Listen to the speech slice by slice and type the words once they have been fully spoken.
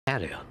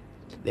Harrier,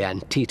 the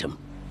Antietam.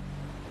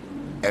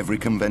 Every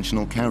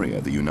conventional carrier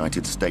the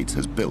United States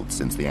has built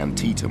since the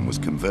Antietam was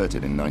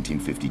converted in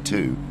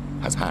 1952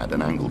 has had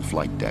an angled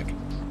flight deck.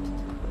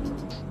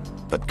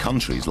 But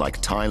countries like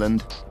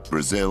Thailand,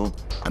 Brazil,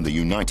 and the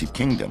United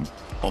Kingdom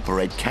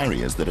operate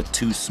carriers that are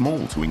too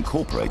small to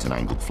incorporate an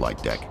angled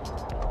flight deck.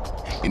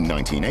 In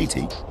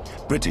 1980,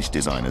 British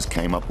designers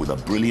came up with a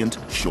brilliant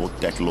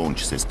short-deck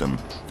launch system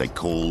they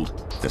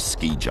called the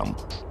ski jump.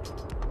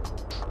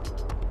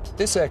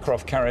 This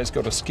aircraft carrier's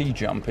got a ski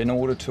jump in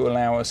order to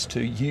allow us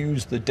to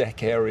use the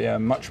deck area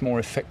much more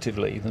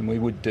effectively than we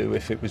would do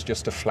if it was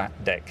just a flat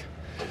deck.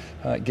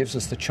 It gives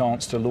us the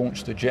chance to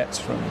launch the jets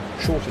from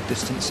shorter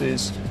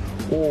distances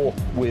or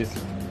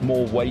with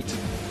more weight,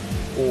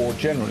 or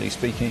generally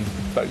speaking,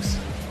 both.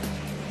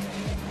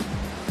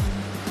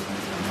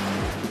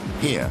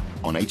 Here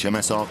on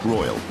HMS Ark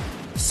Royal,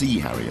 Sea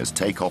Harriers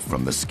take off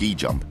from the ski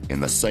jump in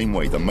the same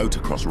way the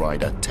motocross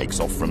rider takes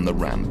off from the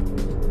ramp.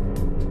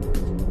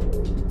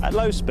 At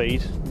low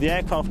speed, the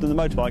aircraft and the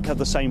motorbike have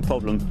the same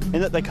problem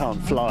in that they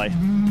can't fly.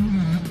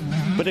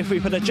 But if we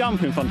put a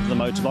jump in front of the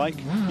motorbike,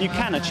 you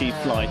can achieve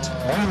flight.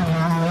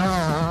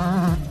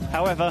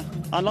 However,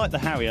 unlike the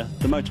Harrier,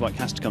 the motorbike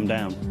has to come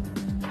down.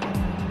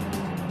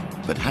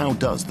 But how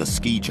does the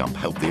ski jump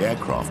help the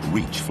aircraft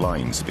reach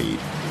flying speed?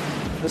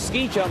 The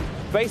ski jump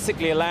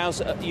basically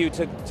allows you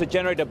to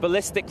generate a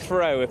ballistic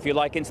throw, if you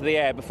like, into the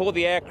air before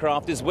the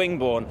aircraft is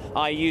wingborne,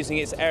 i.e. using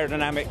its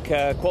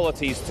aerodynamic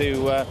qualities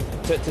to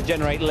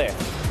generate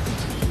lift.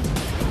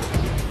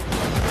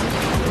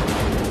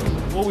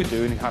 What we're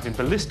doing is having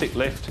ballistic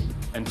lift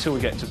until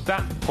we get to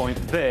that point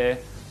there,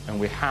 and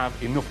we have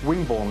enough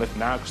wingborne lift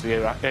now because the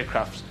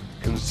aircraft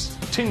can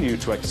continue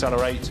to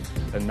accelerate,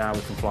 and now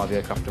we can fly the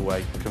aircraft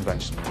away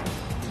conventionally.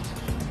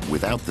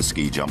 Without the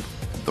ski jump,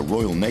 the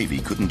Royal Navy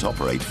couldn't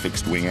operate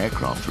fixed-wing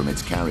aircraft from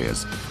its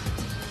carriers.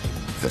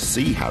 The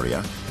Sea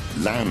Harrier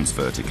lands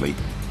vertically,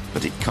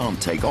 but it can't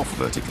take off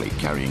vertically,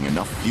 carrying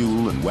enough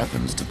fuel and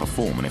weapons to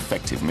perform an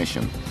effective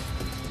mission.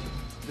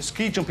 The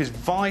ski jump is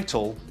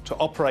vital to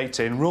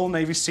operating Royal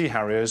Navy Sea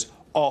Harriers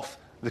off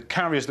the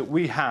carriers that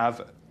we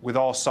have with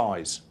our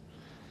size.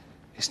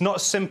 It's not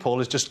as simple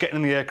as just getting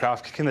in the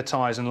aircraft, kicking the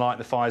tyres and lighting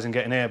the fires and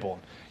getting airborne.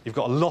 You've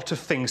got a lot of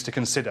things to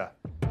consider.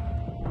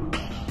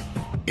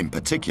 In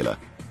particular,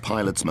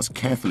 pilots must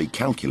carefully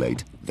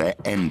calculate their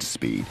end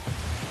speed,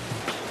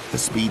 the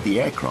speed the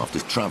aircraft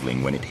is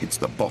travelling when it hits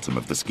the bottom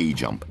of the ski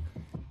jump.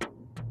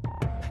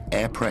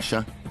 Air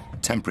pressure,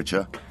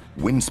 temperature,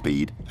 wind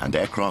speed and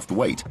aircraft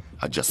weight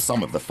are just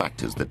some of the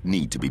factors that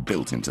need to be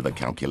built into the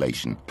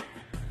calculation.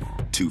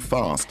 Too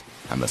fast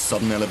and the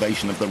sudden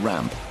elevation of the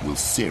ramp will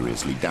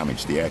seriously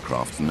damage the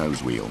aircraft's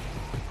nose wheel.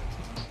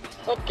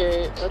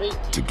 Okay, ready.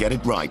 To get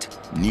it right,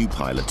 new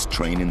pilots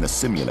train in the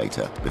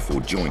simulator before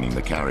joining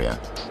the carrier.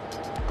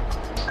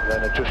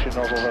 Then adjust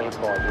your nozzle as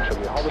required. So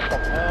we hold the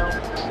stop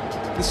now.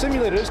 The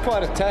simulator is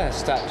quite a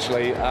test,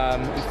 actually.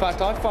 In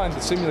fact, I find the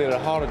simulator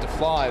harder to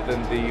fly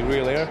than the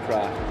real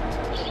aircraft.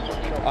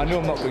 I know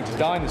I'm not going to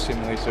die in the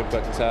simulator,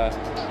 but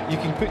you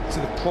can put to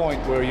the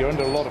point where you're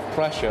under a lot of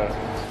pressure.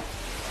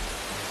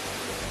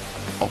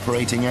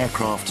 Operating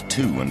aircraft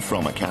to and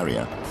from a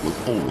carrier will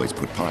always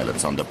put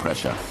pilots under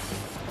pressure.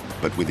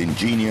 But with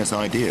ingenious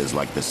ideas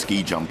like the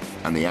ski jump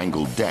and the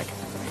angled deck,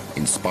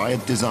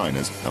 inspired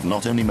designers have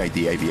not only made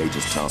the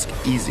aviator's task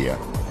easier,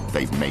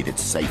 they've made it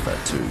safer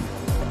too.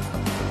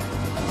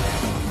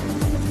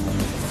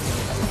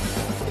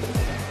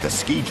 The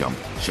ski jump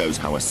shows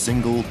how a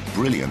single,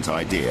 brilliant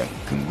idea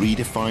can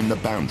redefine the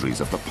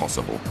boundaries of the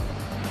possible.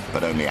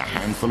 But only a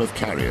handful of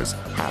carriers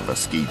have a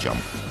ski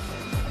jump.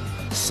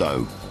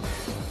 So,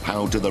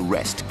 how do the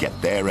rest get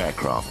their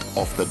aircraft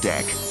off the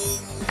deck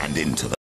and into the